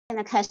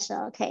在开始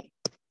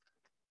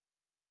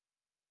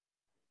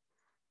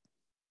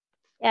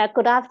OK。Yeah,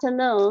 good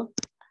afternoon,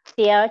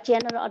 dear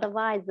General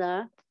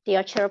Advisor,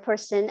 dear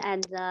Chairperson,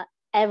 and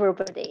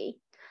everybody.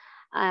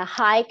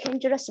 Hi,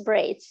 kindred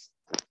spirits.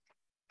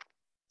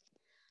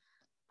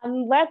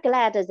 I'm very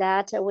glad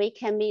that we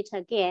can meet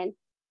again.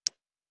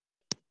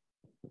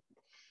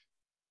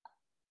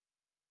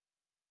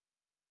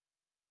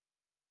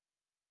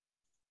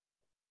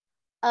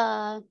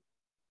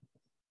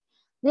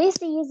 This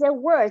is the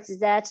words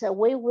that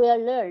we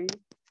will learn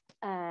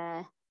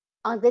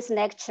on this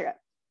lecture.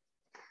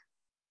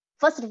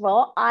 First of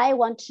all, I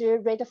want to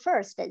read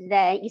first,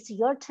 then it's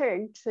your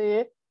turn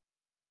to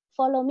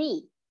follow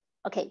me.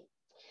 Okay.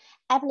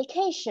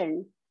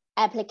 Application,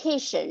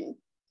 application,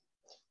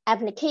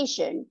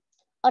 application,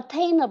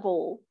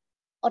 attainable,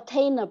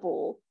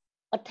 attainable,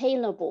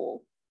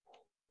 attainable,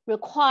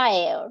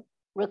 require,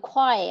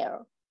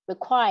 require,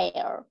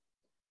 require.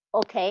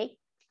 Okay.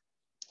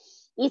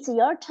 It's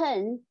your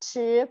turn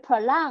to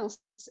pronounce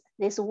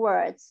these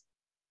words.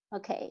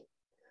 Okay.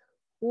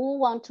 Who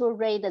want to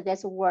read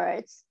these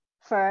words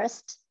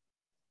first?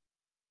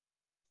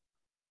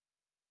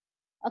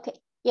 Okay,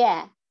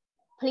 yeah,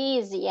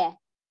 please, yeah.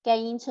 Get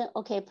into,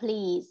 okay,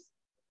 please.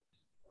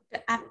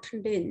 Good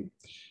afternoon.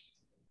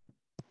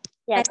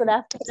 Yeah, good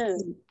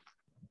afternoon.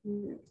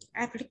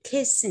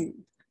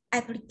 Application,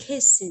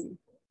 application,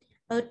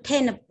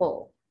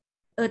 attainable,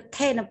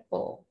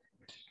 attainable,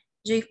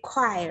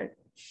 required,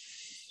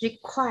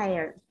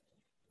 required.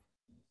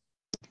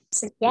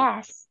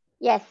 Yes,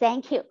 yes,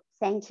 thank you.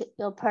 Thank you.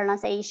 Your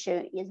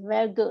pronunciation is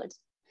very good.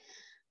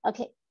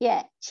 Okay,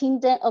 yeah,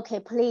 Qingden, okay,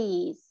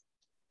 please.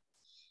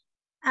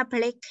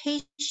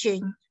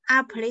 Application,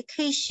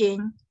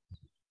 application,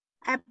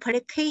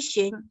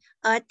 application,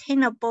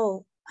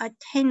 attainable,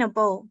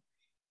 attainable,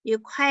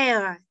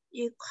 require,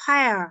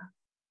 require.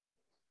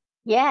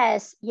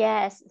 Yes,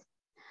 yes,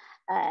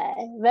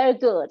 very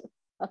good.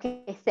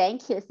 Okay,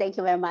 thank you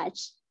very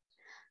much.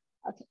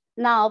 Okay,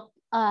 now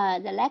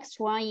the next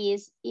one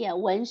is, yeah,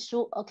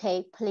 Wenshu,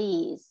 okay,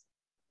 please.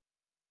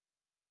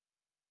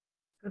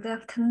 Good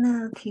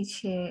afternoon,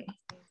 teacher.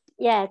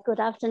 Yeah, good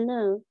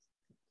afternoon.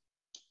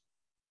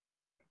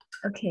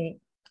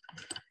 Okay.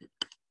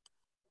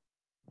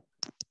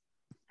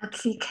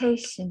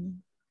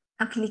 Application,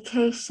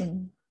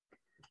 application,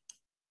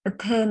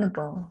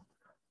 attainable,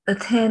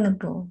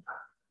 attainable,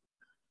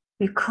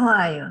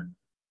 require,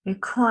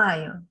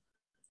 require.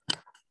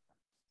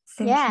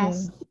 Thank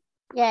you.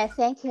 Yeah,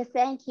 thank you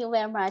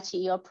very much.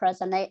 Your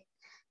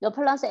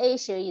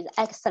pronunciation is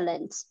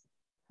excellent.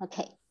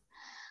 Okay,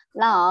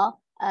 now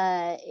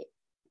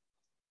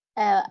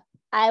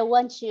we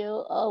want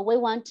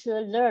to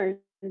learn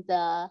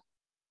the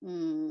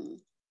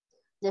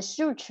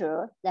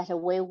structure that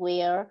we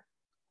will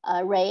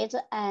read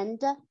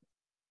and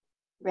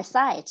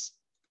recite.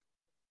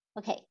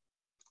 Okay.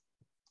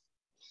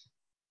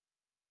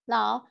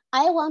 Now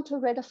I want to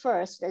read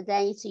first,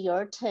 then it's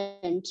your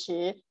turn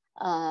to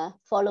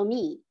follow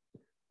me.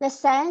 The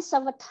sense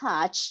of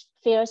touch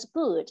feels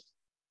good,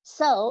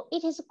 so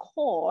it is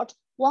called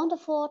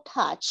wonderful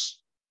touch,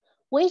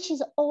 which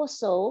is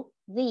also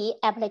the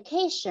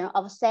application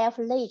of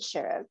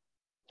self-nature.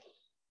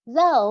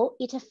 Though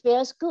it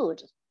feels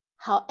good,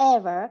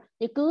 however,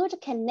 the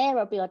good can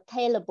never be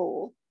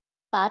attainable,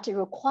 but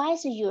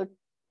requires you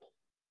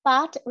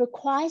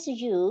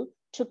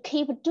to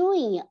keep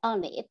doing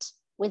on it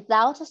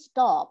without a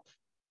stop.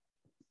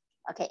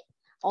 Okay,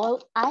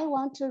 I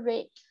want to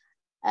read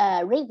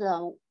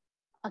them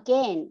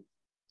again.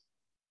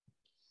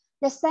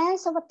 The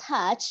sense of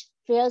touch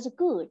feels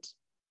good,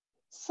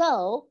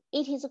 so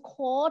it is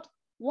called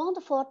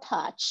wonderful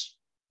touch,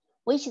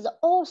 which is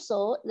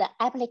also the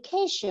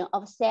application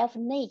of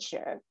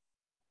self-nature.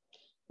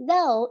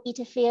 Though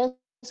it feels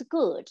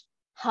good,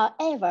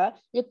 however,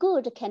 the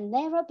good can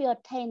never be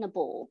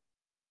attainable,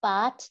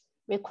 but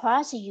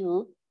requires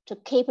you to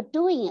keep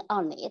doing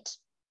on it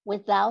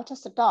without a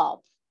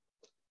stop.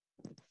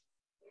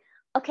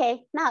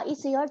 Okay, now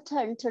it's your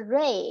turn to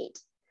read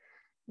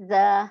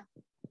the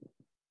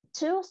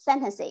two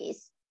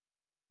sentences.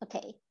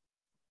 Okay,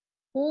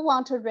 who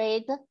want to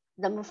read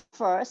them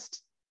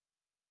first?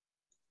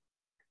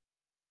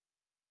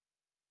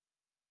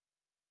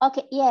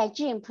 Okay, yeah,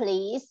 Jim,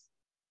 please.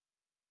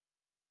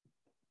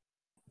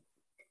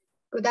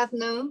 Good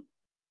afternoon,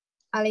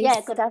 Alice.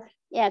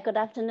 Yeah, good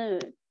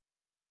afternoon.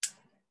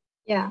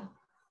 Yeah.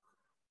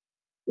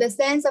 The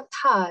sense of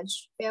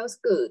touch feels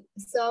good,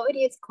 so it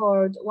is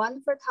called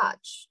wonderful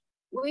touch,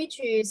 which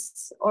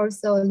is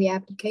also the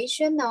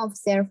application of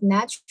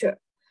self-nature.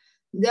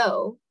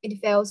 Though it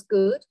feels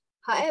good,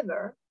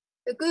 however,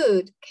 the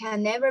good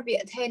can never be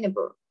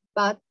attainable,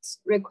 but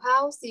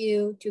requires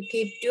you to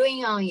keep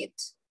doing on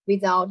it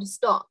without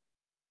stop.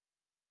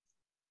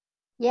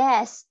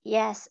 Yes,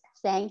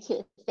 thank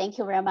you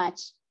very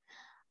much.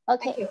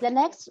 Okay, the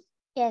next,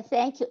 yeah,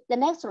 thank you. The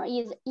next one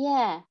is,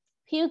 yeah,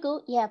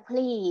 Hugo, yeah,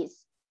 please.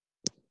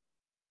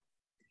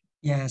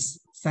 Yes,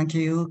 thank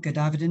you. Good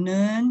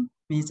afternoon,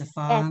 Mr.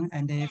 Fang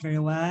and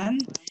everyone.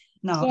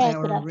 Now Yeah, I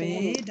good will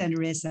afternoon. read and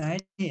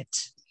recite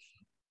it.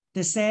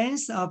 The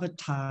sense of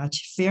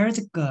touch feels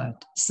good,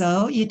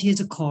 so it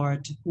is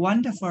called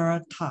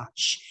wonderful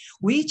touch,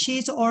 which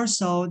is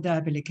also the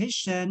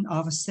application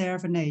of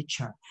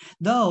self-nature.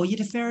 Though it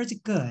feels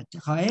good,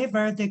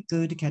 however, the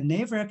good can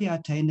never be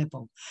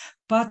attainable,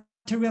 but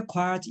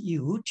requires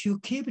you to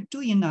keep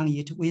doing on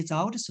it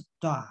without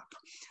stop.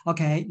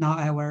 Okay, now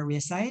I will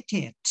recite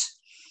it.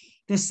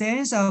 The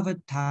sense of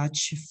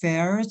touch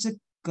feels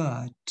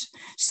good,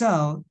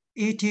 so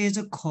it is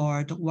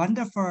called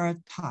wonderful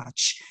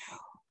touch,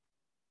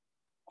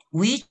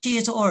 which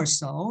is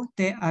also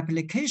the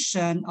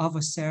application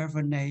of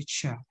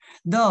self-nature.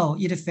 Though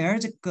it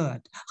feels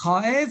good,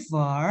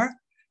 however,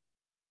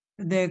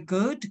 the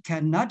good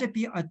cannot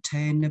be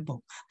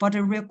attainable, but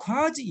it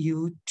requires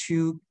you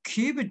to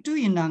keep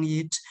doing on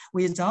it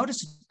without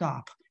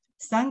stop.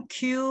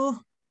 Thank you.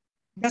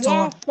 That's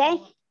all.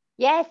 Thank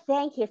you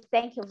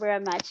very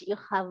much. You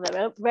have a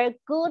very, very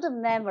good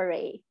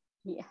memory.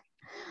 Yeah.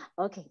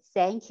 Okay,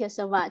 thank you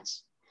so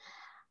much.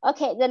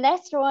 Okay, the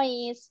next one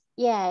is,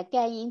 yeah,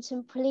 Gan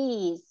Yingchen,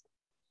 please.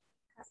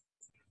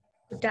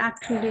 Good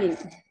afternoon.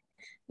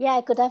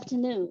 Yeah, good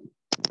afternoon.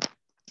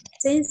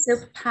 Since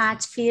the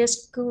touch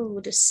feels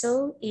good,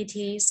 so it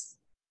is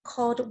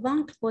called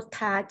wonderful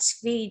touch,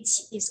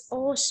 which is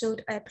also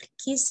the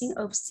application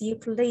of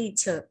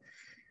self-nature.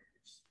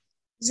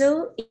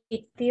 Though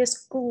it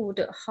feels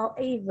good,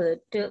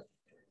 however, the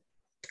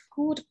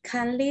good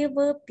can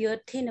never be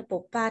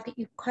attainable, but it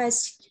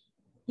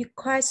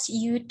requires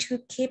you to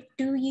keep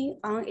doing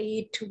on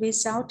it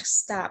without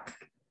stop.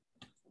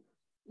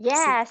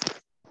 Yes,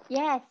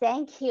 yeah,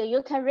 thank you.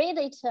 You can read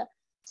it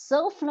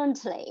so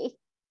fluently.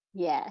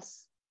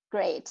 Yes,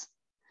 great.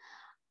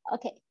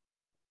 Okay,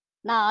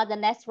 now the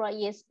next one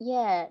is,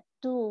 yeah,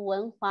 Du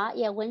Wenhua,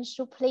 yeah,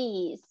 Wenshu,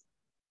 please.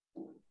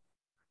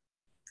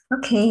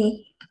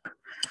 Okay.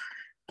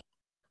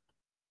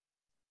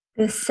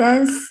 The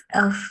sense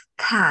of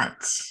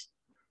touch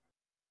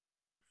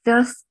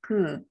feels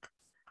good,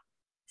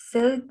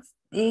 so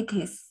it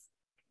is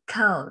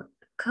called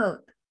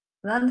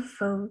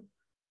wonderful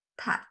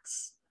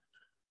touch.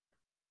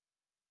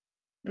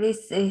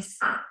 This is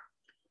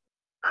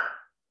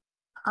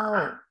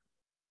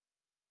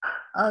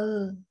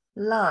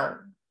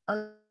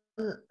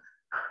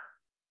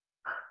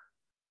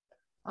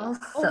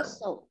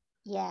also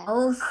Yeah.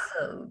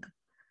 Also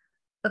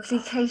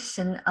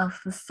application of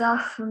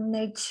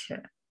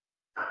self-nature,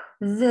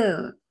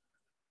 though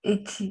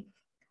it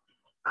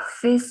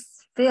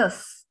feels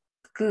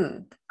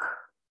good.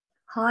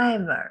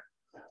 However,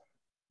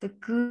 the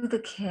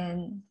good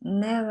can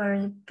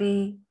never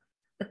be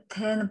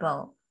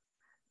attainable,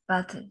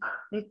 but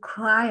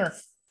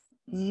requires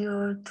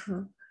you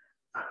to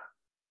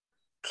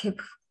keep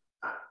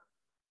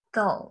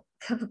doing.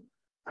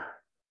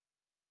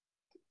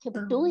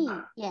 Keep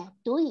doing, yeah,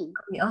 doing.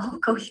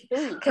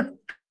 Keep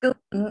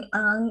going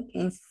on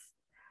is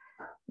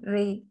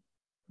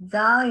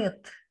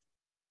without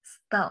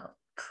stop.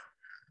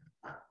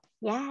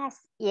 Yes,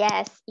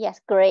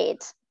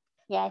 great.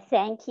 Yeah,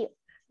 thank you.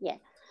 Yeah.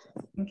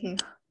 Thank you.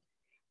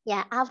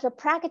 Yeah, after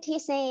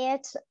practicing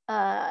it,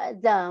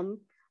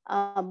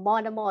 more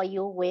and more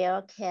you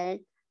will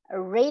can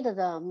read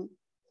them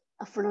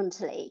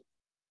fluently.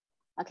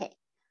 Okay.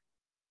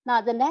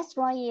 Now the next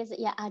one is,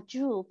 yeah,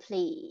 Aju,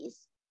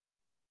 please.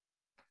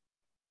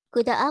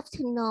 Good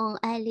afternoon,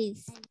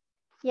 Alice.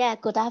 Yeah,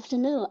 good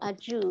afternoon,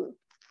 Aju.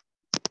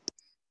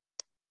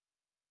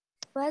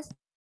 First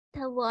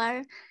of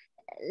all,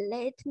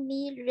 let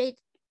me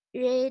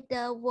read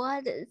the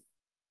words.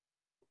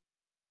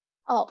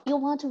 Oh, you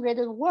want to read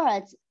the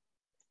words?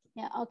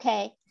 Yeah,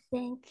 okay.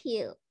 Thank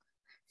you.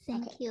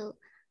 Thank you.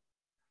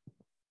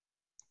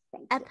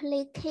 Thank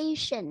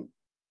Application.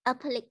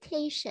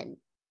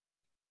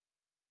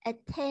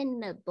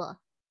 Attainable.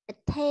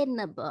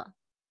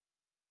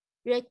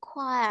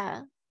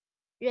 Require.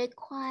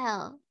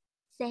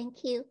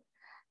 Thank you.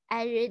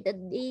 I read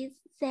this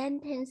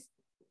sentence.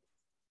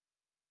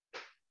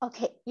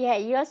 Okay, yeah,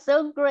 you're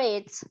so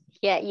great.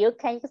 Yeah, you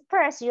can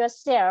express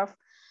yourself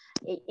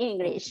in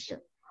English.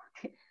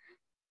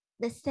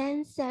 The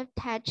sense of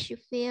touch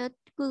feels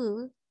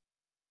good,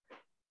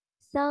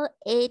 so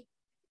it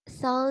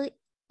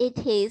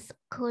is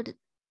called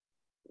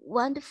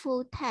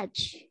wonderful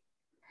touch,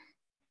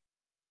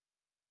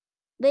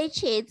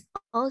 which is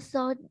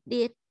also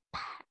the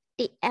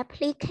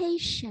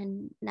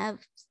application of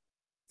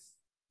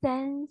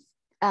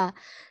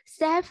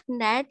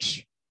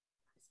self-nature.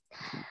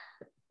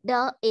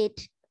 Though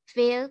it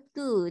feels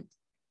good,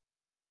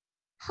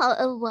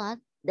 however,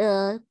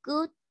 the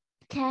good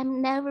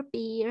can never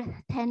be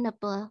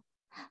attainable,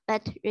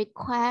 but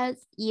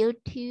requires you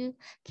to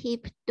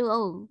keep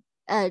doing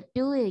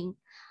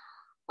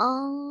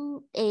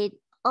on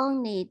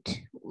it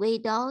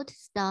without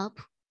stop.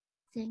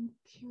 Thank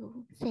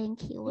you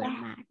very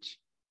much.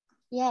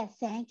 Yeah,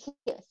 thank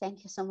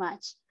you so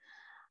much.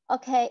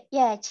 Okay,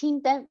 yeah,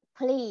 Qingdan,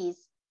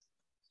 please.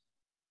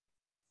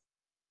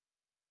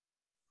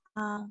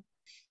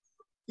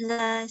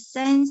 The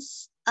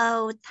sense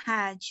of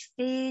touch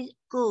feels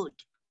good.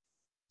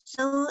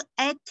 So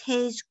it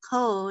is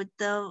called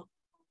the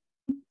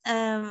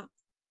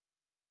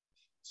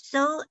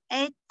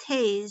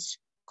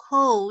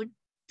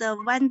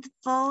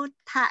wonderful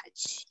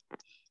touch,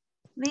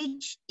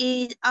 which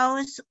is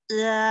also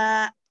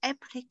the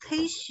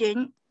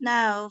application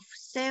of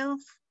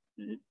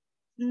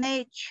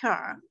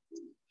self-nature.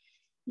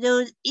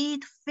 Though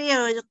it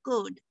feels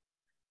good,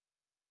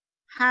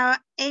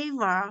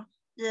 however,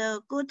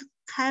 the good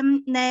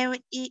can never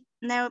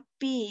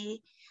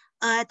be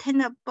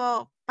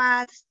attainable,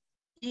 but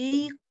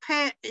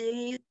requires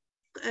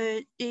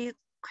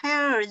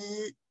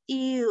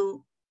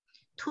you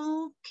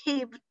to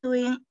keep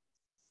doing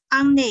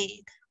on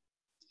it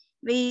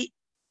without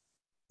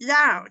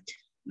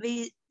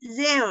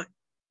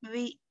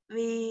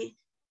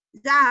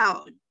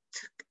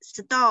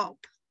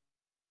stop.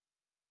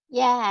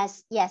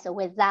 Yes, yes,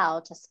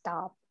 without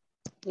stop.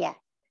 Yeah,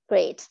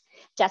 great.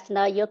 Just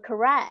now you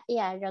correct.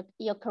 Yeah,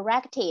 you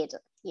corrected.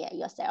 Yeah,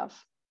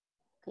 yourself.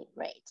 Okay,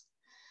 great.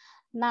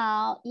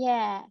 Now,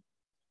 yeah,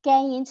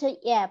 get into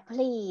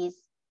please.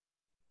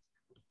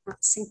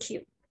 Thank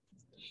you.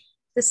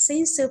 The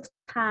sense of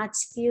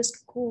touch feels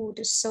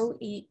good, so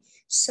it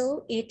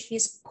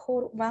is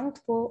called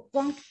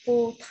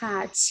wonderful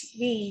touch,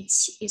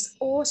 which is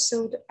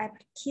also the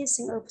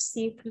application of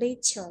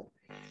self-nature.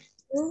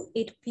 Though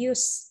it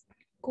feels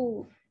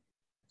good,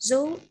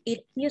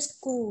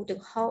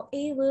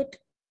 however,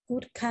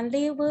 good can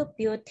never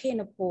be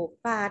attainable,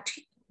 but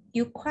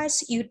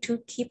requires you to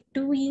keep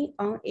doing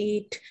on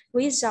it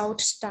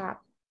without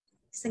stop.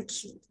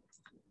 Thank you.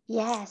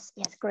 Yes,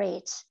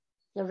 great.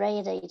 You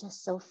read it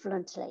so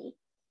fluently.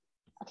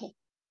 Okay.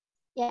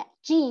 Yeah,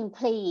 Jean,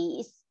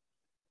 please.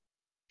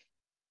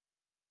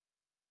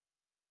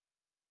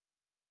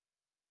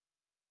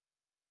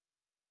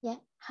 Yeah,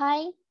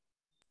 hi.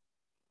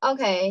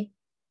 Okay,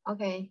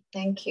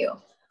 thank you.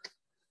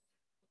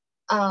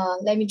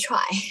 Let me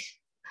try.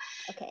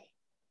 Okay.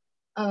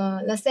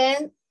 The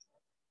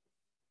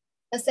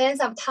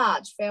sense of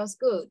touch feels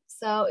good,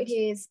 so it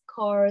is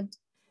called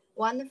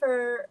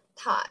wonderful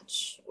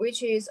touch,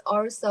 which is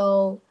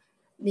also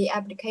the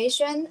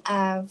application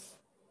of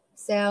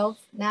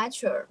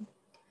self-nature.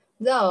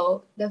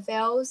 Though the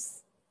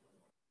feels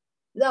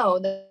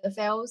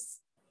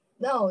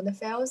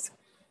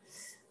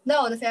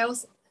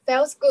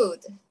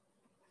good.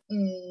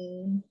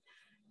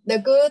 The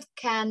good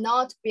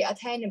cannot be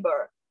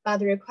attainable,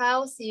 but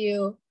requires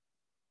you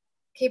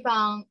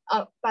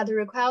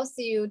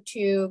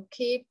to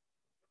keep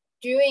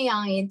doing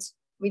on it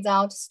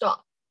without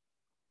stop.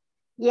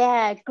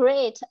 Yeah,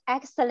 great,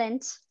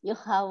 excellent. You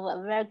have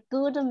a very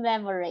good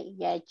memory.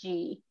 Yeah,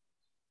 G.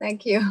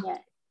 Thank you.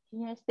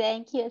 Yeah,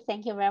 thank you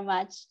very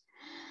much.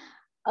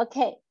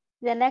 Okay,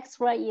 the next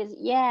word is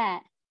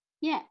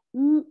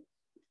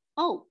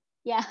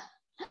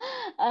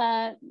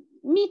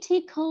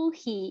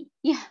Mitikohi.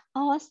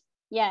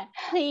 Yeah,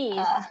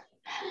 please.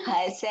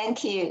 Hi,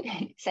 thank you.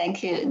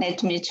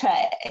 Let me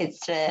try.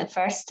 It's the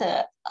first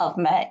of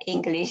my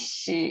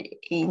English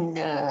in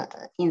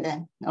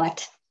the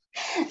what?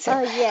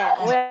 So,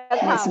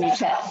 welcome. Let me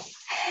try.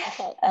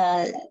 Okay.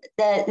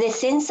 The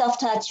sense of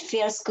touch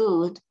feels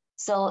good,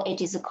 so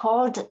it is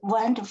called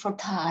wonderful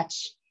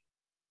touch,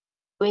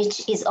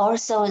 which is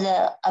also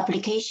the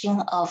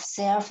application of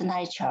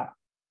self-nature.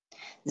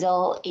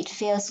 Though it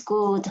feels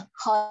good,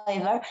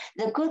 however,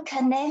 the good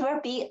can never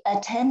be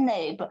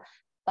attainable,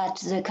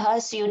 but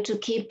requires you to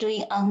keep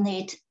doing on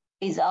it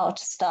without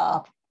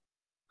stop.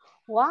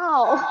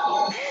 Wow,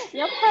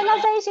 your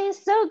pronunciation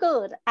is so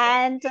good,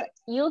 and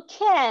you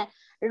can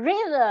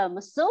read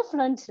them so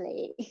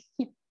fluently.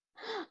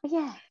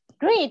 Yeah,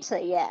 great.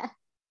 Yeah.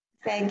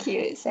 Thank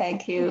you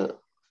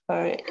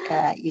for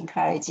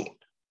encouraging.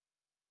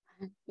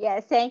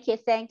 Yeah, thank you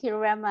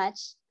very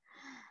much.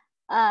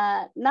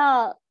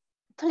 Now,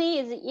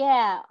 please,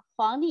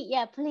 Huang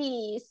Li,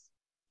 please.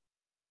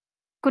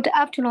 Good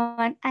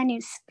afternoon,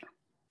 Anis.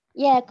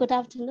 Yeah, good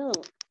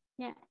afternoon.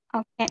 Yeah.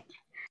 Okay.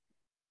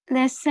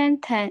 The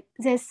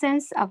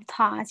sense of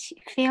touch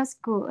feels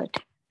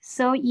good,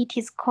 so it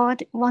is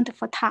called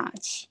wonderful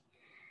touch,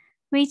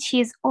 which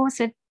is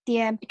also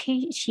the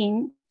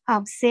application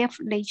of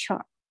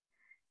self-nature.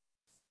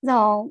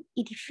 Though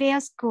it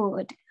feels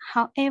good,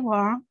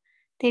 however,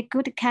 the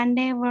good can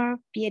never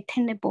be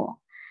attainable,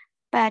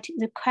 but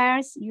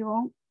requires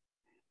you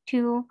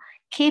to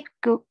keep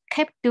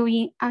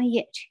doing on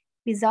it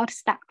without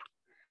stop.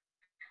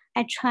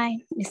 I try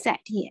to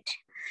recite it.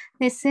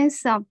 The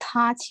sense of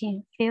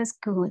touching feels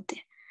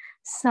good.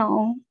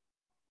 So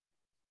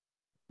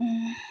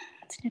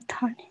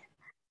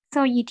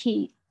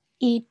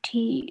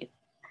it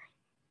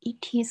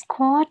is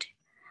called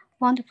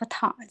wonderful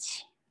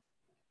touch,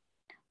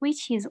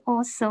 which is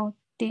also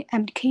the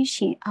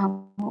application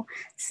of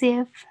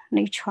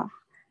self-nature.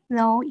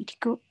 Though it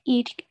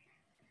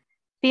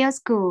feels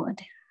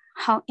good,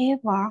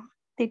 however,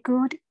 the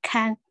good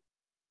can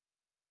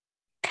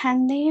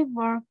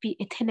never be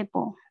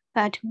attainable,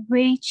 but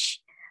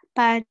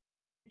requires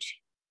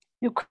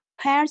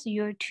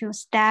you to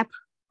stop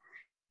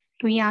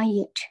on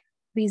it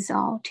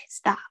without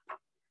stop.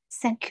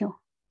 Thank you.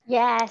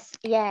 Yes,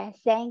 yeah,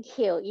 thank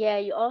you. Yeah,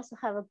 you also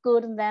have a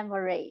good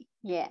memory.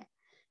 Yeah,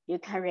 you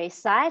can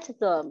recite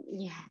them.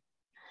 Yeah,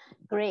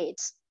 great.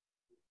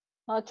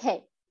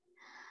 Okay,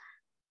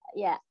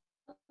 yeah.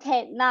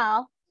 Okay,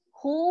 now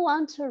who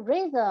want to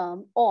read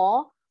them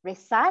or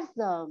recite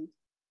them?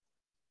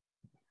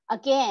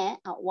 Again,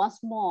 once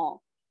more.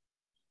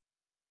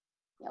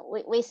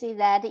 Yeah, we see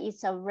that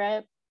it's a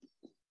very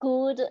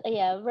good,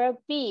 yeah, very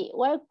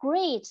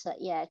great,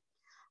 yeah,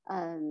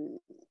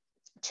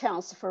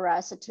 chance for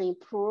us to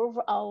improve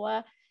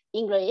our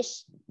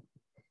English.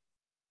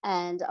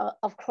 And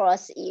of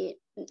course,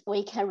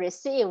 we can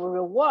receive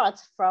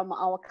rewards from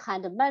our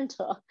kind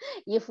mentor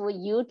if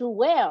you do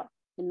well,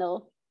 you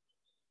know.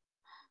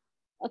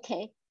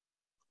 Okay.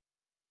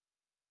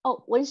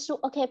 Oh, Wenshu,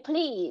 okay,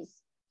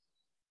 please.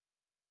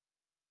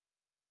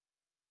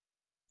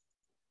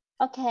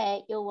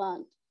 Okay, you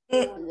want.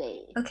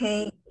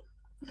 Okay,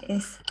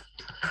 yes.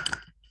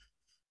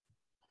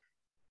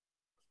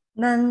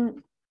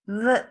 Men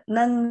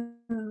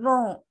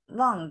want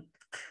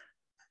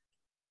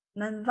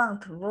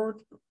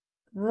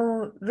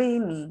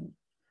women.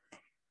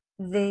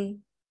 They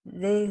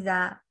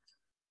are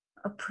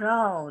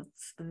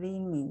approach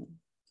women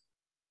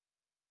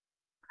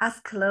as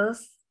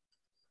close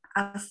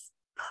as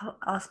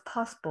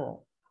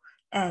possible,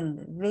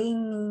 and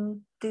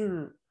women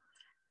do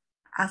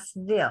as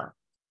well.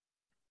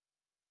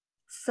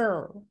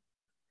 So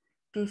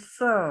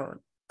before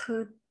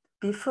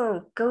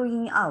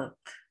going out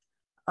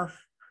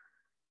of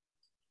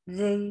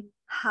the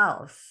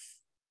house,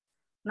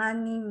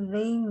 many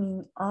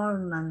women or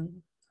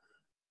men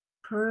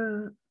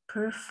prefer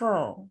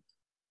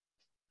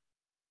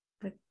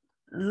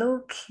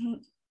look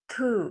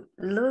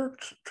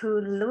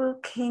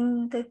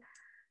in the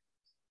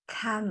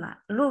camera,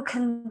 look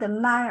in the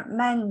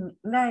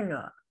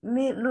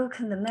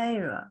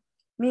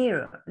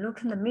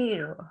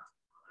mirror,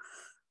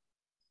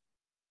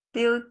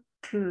 due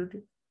to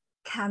the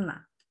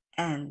camera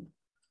and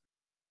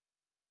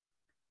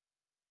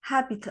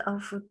habit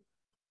of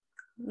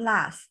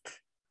last,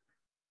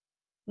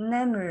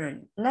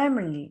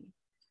 namely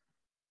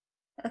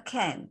a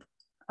kind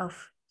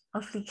of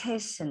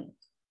application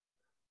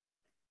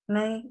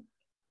may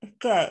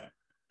get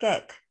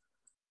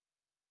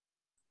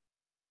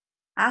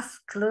as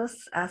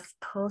close as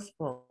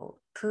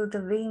possible to the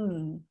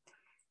women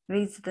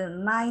with the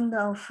mind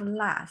of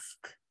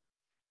last.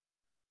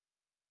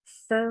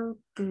 So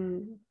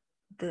do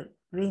the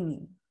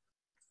women.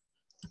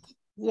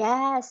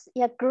 Yes,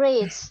 yeah,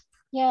 great.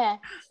 Yeah,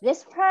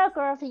 this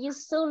paragraph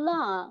is so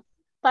long,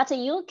 but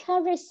you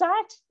can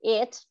recite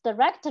it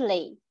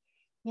directly.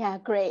 Yeah,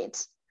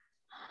 great.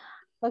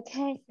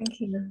 Okay. Thank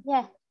you.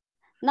 Yeah.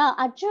 Now,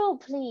 Aju,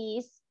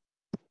 please.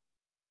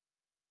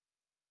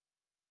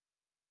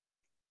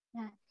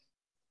 Yeah.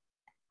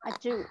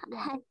 Aju.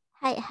 Yeah.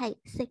 Hi.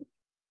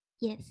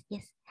 Yes.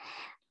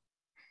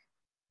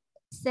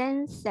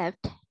 Sense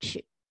of touch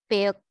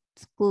feels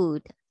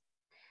good.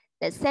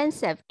 The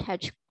sense of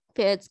touch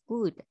feels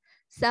good,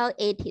 so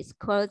it is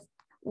called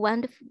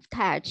wonderful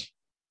touch,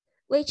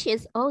 which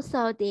is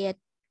also the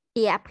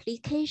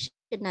application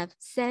of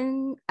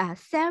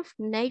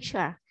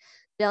self-nature,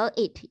 though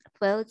it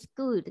feels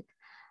good.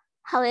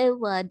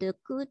 However, the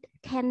good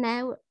can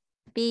never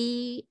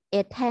be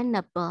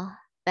attainable,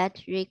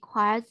 but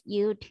requires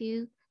you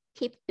to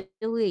keep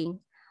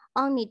doing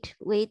on it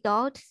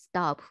without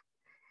stop.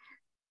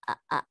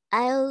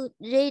 I'll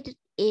read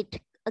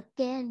it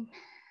again.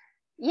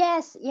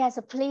 Yes,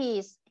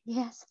 please.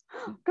 Yes,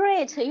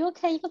 great. You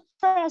can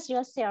express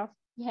yourself.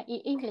 Yeah,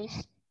 in English.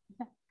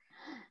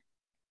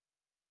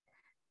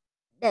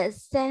 The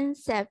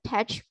sense of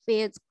touch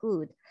feels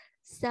good,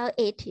 so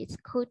it is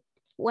called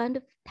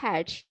wonderful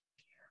touch,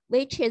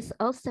 which is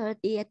also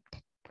the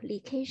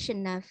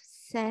application of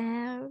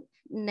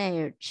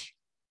self-knowledge.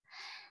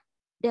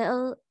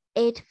 Though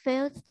it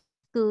feels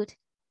good,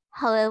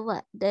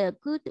 however, the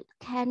good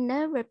can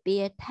never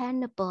be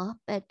attainable,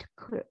 but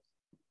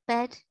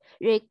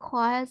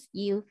requires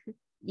you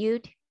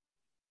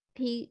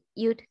to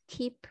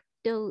keep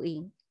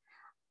doing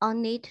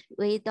on it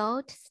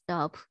without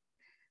stop.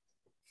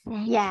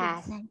 Thank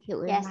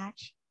you very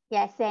much.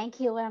 Yeah, thank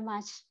you very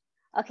much.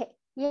 Okay,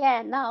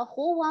 yeah, now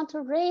who want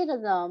to read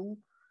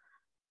them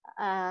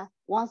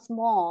once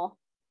more?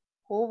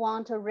 Who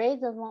want to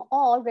read them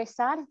or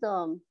recite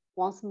them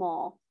once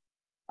more?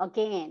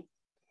 Again,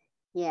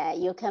 yeah,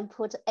 you can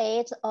put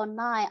 8 or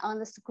 9 on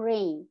the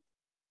screen.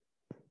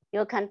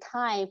 You can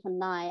type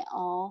 9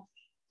 or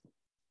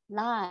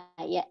 9,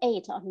 yeah,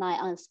 8 or 9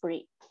 on the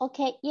screen.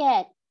 Okay,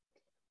 yeah,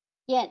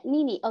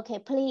 Nini, okay,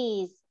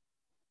 please.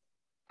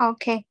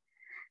 Okay,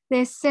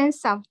 the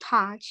sense of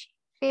touch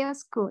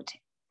feels good.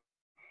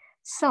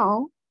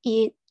 So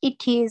it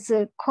is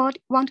called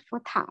wonderful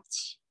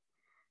touch,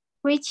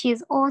 which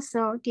is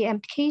also the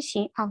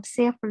application of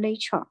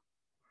self-nature.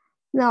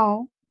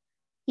 Though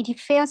it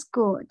feels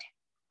good,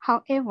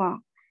 however,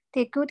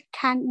 the good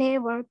can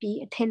never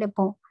be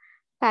attainable,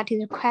 but it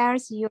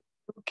requires you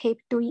keep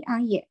doing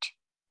on it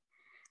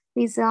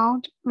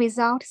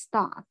without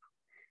stop.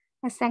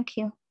 Thank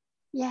you.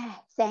 Yeah,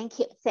 thank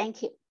you.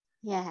 Thank you.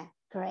 Yeah,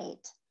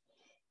 great.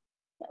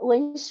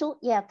 Wenshu,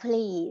 yeah,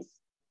 please.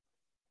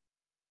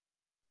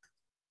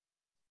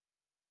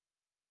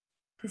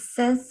 The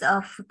sense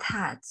of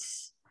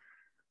touch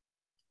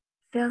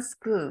feels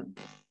good,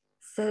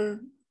 so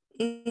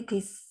it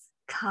is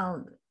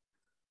called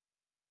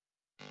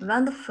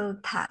wonderful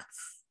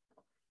touch,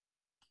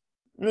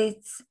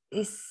 which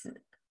is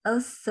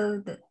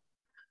also the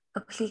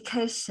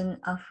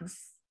application of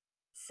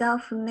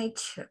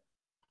self-nature,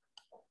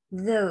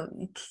 though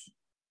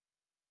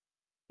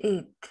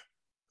it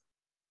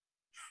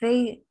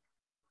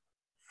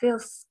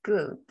feels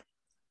good.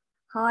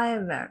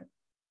 However,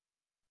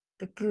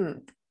 the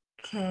good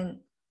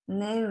can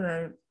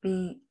never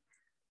be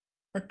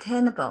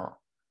attainable,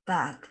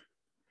 but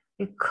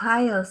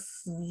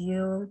requires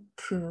you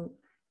to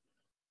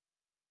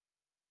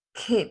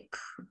keep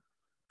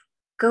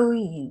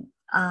going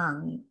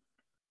on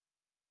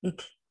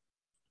it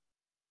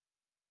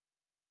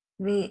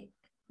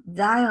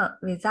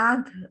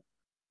without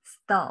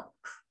stop.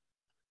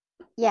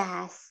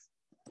 Yes,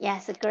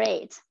 yes,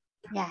 great.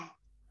 Yeah,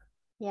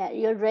 yeah,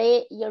 you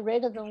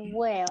read them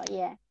well.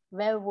 Yeah,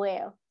 very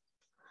well.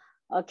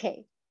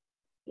 Okay,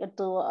 you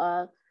do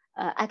a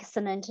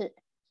excellent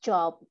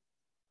job.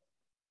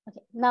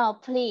 Okay, now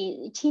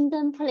please,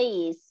 Qingdeng,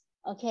 please.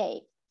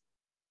 Okay.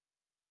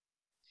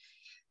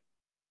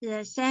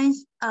 The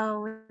sense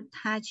of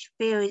touch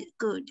feels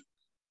good,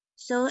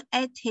 so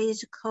it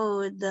is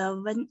called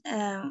the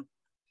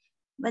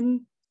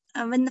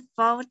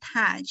wonderful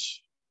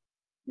touch,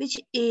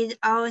 which is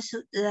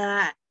also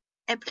the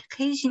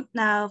application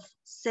of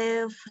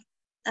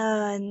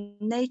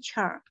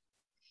self-nature.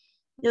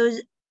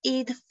 Thus,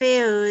 it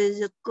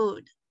feels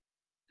good.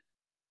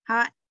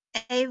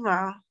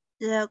 However,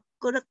 the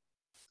good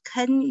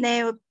can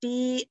never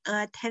be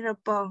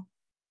attainable,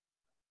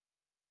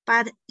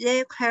 but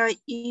require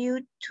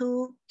you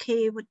to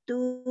keep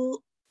doing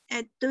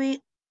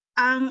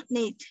on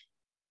it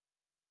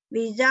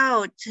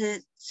without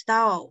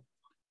stop.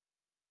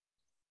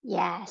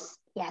 Yes,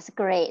 yes,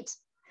 great.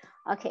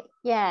 Okay,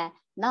 yeah,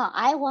 now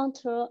I want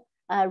to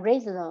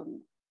read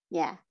them.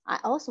 Yeah, I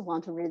also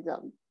want to read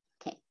them.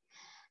 Okay,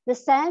 the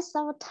sense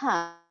of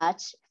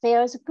touch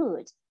feels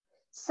good,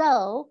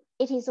 so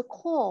it is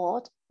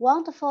called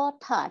wonderful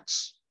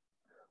touch,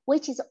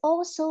 which is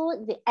also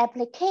the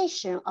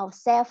application of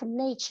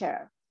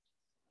self-nature.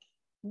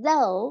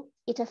 Though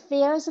it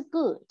feels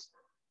good,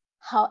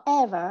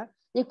 however,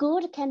 the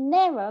good can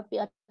never be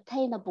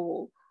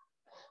attainable,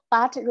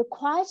 but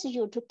requires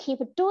you to keep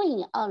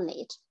doing on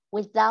it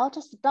without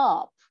a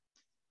stop.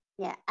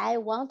 Yeah, I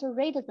want to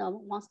read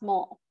them once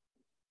more.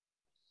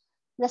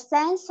 The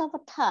sense of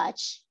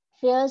touch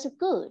feels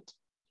good,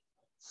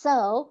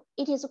 so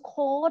it is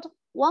called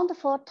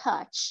wonderful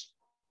touch,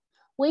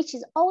 which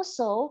is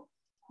also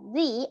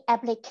the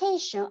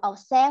application of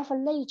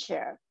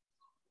self-nature.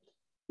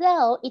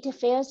 Though it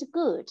feels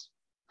good,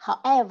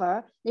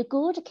 however, the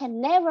good can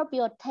never be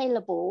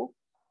attainable,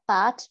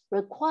 but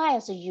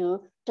requires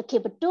you to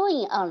keep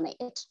doing on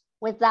it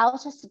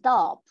without a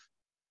stop.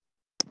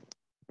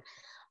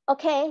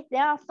 Okay,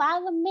 there are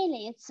 5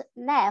 minutes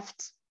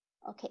left.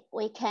 Okay,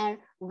 we can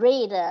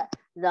read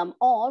them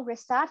or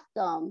recite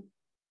them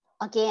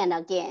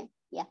again.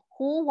 Yeah,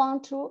 who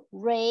want to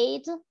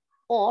read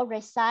or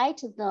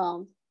recite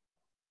them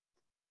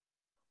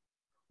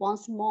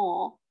once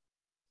more?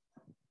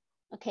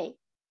 Okay,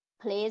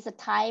 please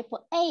type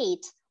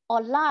 8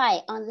 or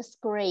 9 on the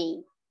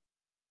screen.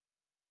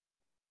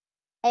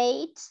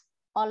 8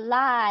 or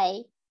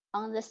 9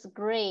 on the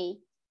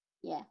screen.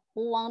 Yeah,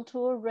 who want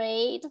to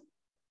read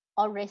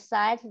or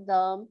recite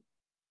them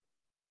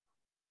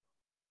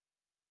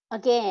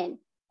again?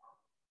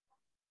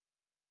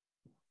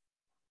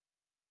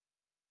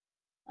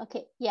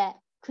 Okay, yeah,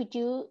 could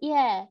you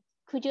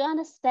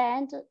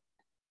understand?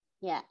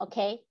 Yeah,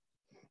 okay.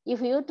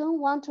 If you don't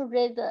want to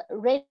read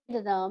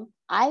them,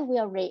 I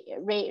will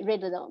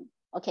read them,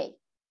 okay.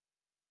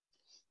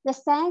 The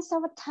sense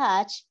of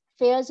touch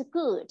feels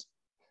good,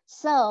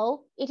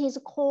 so it is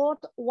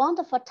called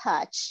wonderful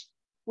touch,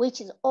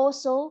 which is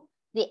also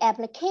the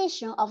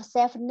application of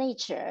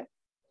self-nature.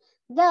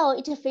 Though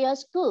it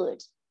feels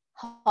good,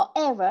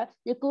 however,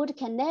 the good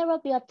can never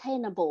be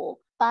attainable,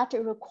 but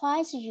it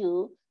requires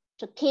you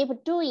to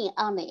keep doing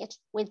on it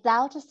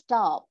without a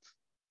stop.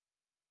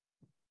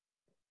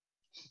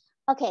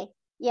 Okay,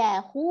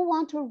 yeah, who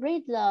want to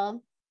read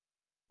them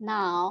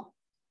now?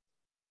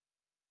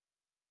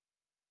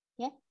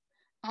 Yeah,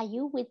 are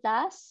you with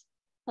us?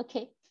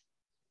 Okay.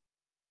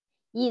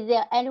 Is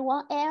there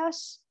anyone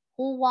else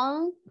who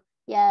want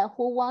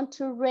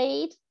to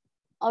read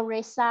or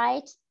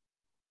recite?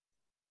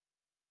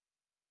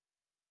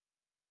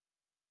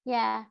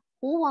 Yeah,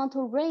 who want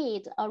to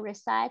read or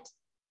recite?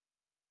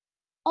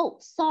 Oh,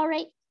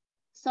 sorry.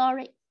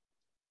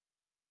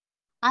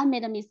 I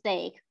made a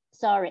mistake.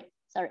 Sorry.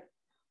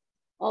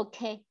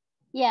 Okay.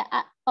 Yeah.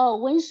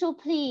 Wenshu,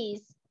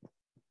 please.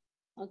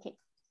 Okay.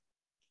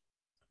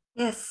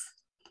 Yes.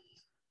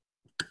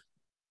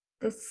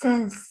 The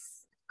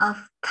sense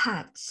of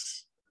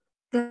touch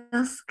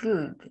feels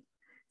good,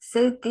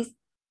 so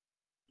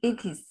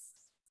it is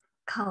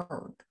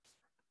called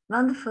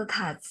wonderful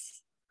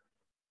touch,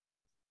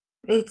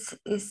 which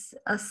is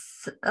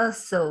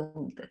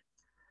also the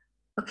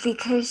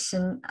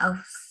application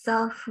of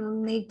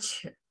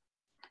self-nature,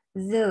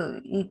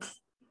 though it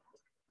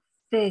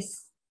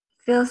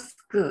feels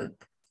good.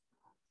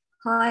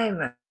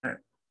 However,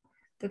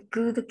 the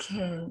good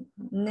can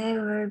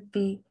never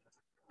be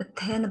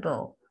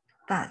attainable,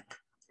 but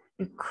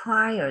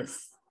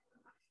requires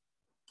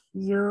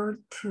you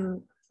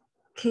to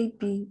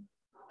keep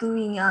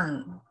doing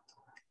on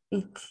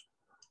it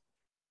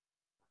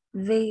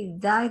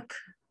without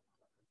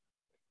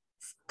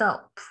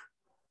stop.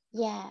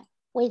 Yeah,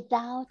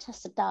 without a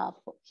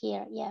stop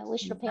here. Yeah, we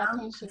should pay Without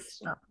attention to.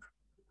 stop.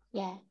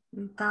 Yeah.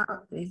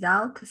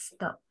 Without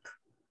stop.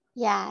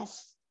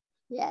 Yes.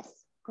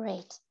 Yes.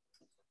 Great.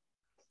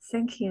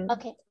 Thank you.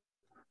 Okay.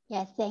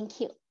 Yeah. Thank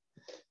you.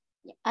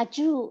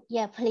 Aju.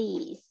 Yeah.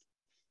 Please.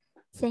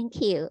 Thank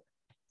you.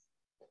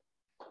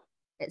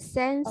 The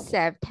sense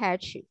of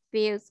touch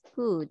feels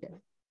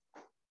good,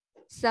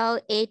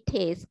 so it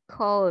is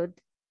called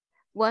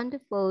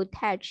wonderful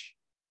touch,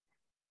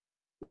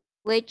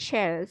 which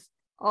is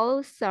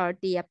also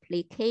the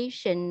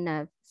application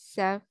of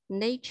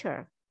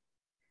self-nature,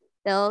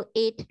 though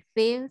it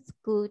feels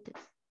good.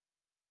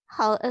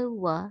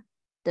 However,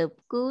 the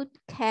good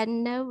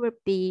can never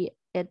be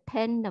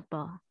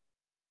attainable,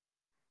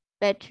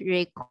 but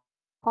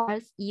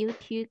requires you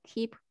to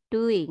keep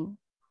doing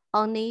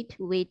on it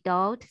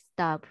without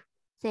stop.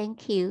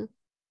 Thank you.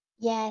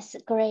 Yes.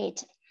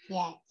 Great.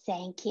 Yeah.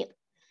 Thank you.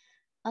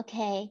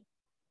 Okay.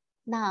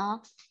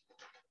 Now.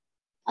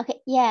 Okay.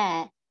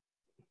 Yeah.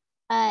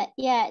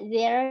 Yeah.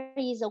 There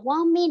is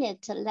 1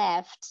 minute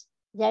left.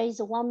 There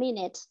is 1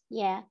 minute.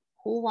 Yeah.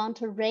 Who want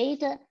to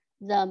read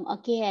them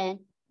again?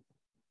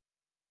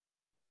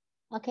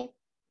 Okay.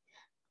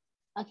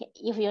 Okay.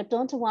 If you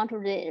don't want to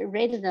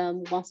read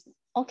them once,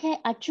 okay.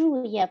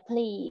 Aju, yeah,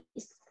 please.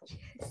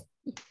 Yes.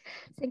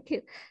 Thank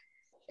you.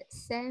 The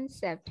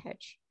sense of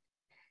touch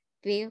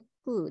feel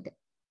good,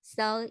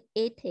 so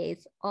it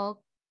is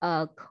all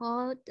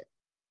called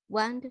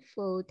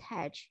wonderful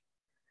touch,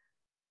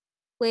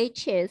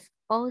 which is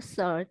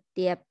also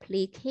the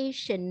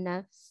application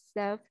of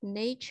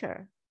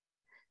self-nature,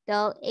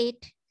 though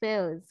it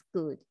feels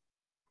good.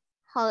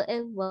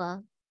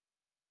 However,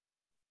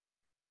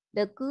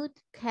 the good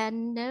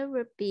can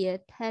never be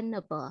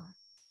attainable,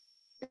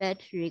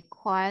 but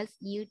requires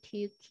you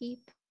to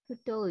keep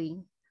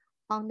doing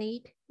on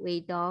it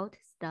without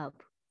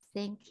stop.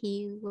 Thank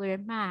you very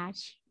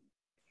much.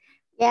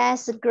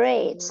 Yes,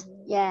 great.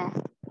 Yeah,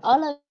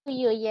 all of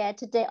you, yeah,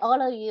 today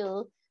all of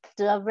you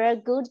do a very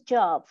good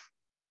job.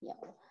 Yeah.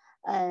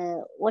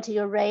 What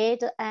you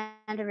read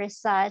and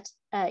recite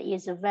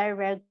is very,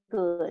 very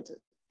good.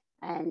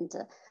 And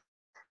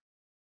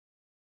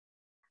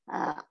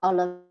all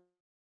of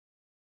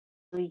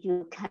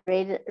you can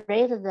read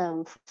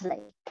them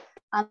fully.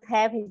 I'm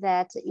happy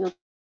that you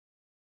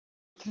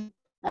can,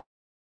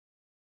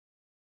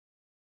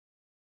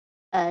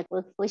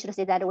 we should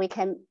say that we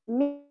can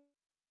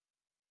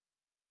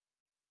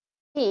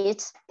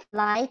meet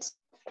light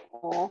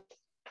or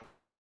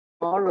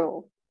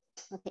tomorrow.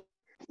 Okay,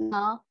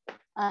 now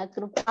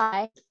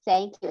goodbye.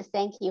 Thank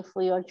you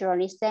for your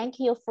journey. Thank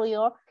you for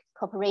your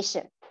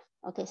cooperation.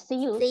 Okay,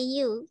 see you. See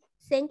you.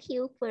 Thank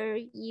you for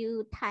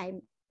your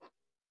time.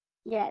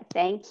 Yeah,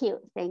 thank you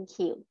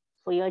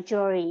for your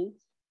journey.